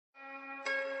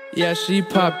Yeah, she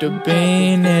popped a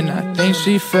bean and I think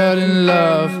she fell in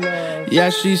love. Yeah,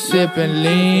 she sippin'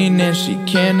 lean and she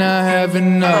cannot have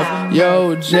enough.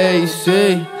 Yo,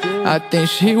 JC, I think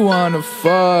she wanna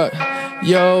fuck.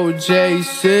 Yo,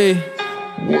 JC,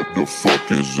 what the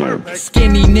fuck is that?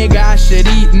 Skinny nigga, I should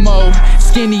eat more.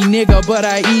 Skinny nigga, but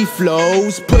I eat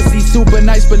flows. Pussy super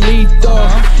nice, but lethal.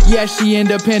 Yeah, she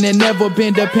independent, never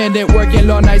been dependent. Working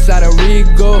long nights out of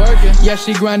Rigo. Yeah,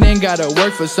 she grinding, gotta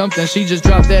work for something. She just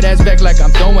dropped that ass back like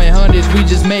I'm throwing hundreds. We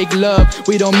just make love,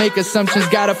 we don't make assumptions.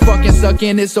 Gotta fucking suck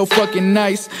in, it's so fucking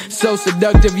nice. So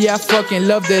seductive, yeah, I fucking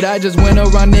loved it. I just went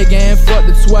around nigga and fucked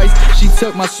her twice. She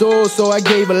took my soul, so I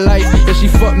gave her life. Yeah, she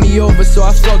fucked me over, so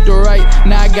I fucked her right.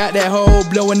 Now I got that hoe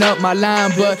blowing up my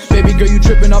line. But baby girl, you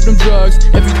tripping off them drugs.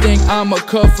 Everything I'ma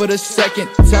cut for the second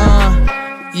time.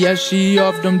 Yeah, she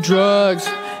off them drugs.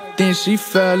 Think she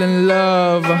fell in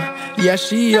love. Yeah,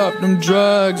 she off them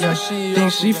drugs.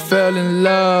 Think she fell in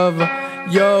love.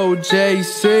 Yo,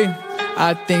 JC,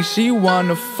 I think she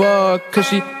wanna fuck. Cause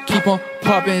she keep on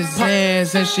popping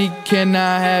Zans and she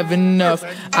cannot have enough.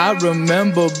 I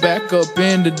remember back up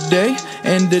in the day,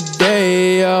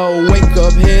 wake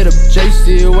up, hit up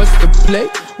JC, what's the play?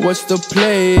 What's the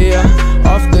play?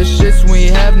 Off the shits, we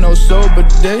have no sober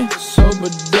day.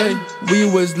 We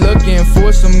was looking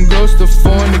for some girls to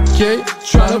fornicate,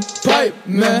 tryna pipe,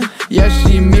 man. Yeah,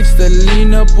 she mixed the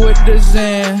lean up with the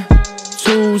Zan.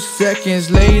 2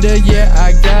 seconds later, yeah,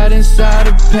 I got inside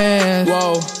her pants.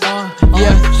 Whoa,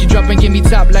 yeah, she drop and give me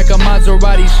top like a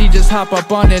Maserati. She just hop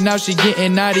up on it, now she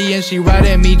getting naughty. And she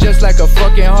riding me just like a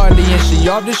fucking Harley. And she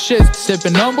off the shit,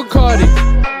 sipping on Bacardi.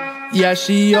 Yeah,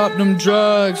 she off them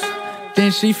drugs,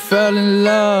 think she fell in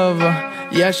love.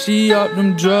 Yeah, she off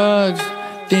them drugs,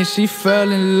 think she fell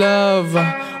in love.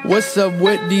 What's up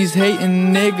with these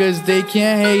hating niggas, they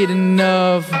can't hate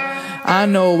enough. I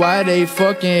know why they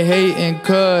fucking hating,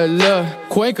 cause look,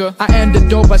 Cuenca, I am the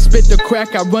dope, I spit the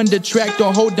crack, I run the track,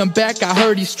 don't hold them back, I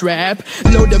heard he strap.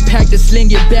 Load the pack to sling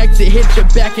it back, to hit your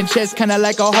back and chest, kinda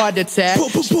like a heart attack.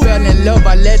 She fell in love,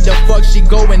 I let the fuck, she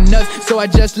going nuts, so I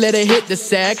just let her hit the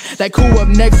sack. Like who up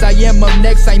next, I am up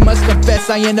next, I must confess,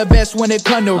 I am the best when it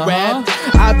come to rap.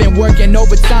 I've been working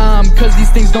overtime, cause these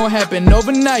things don't happen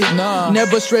overnight.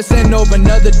 Never stressing over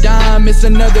another dime, it's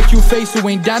another cute face who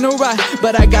ain't down to ride.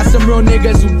 But I got some real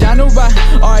niggas who down to ride.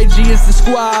 RGE is the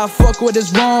squad, fuck what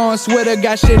is wrong. Swear to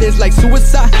God, shit is like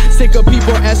suicide. Sick of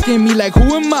people asking me like,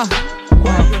 who am I?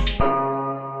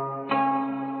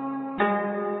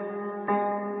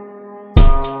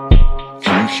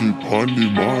 She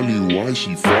Pondy Molly, why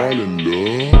she fall in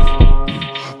love?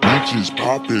 Bitches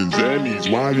poppin' Zannies,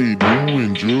 why they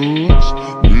doing drugs?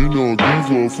 We don't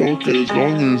give a fuck as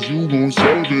long as you gon'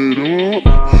 serve it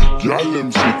up. Y'all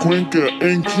them say Cuenca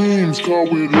and Keemz, cause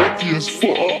we lucky as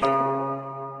fuck.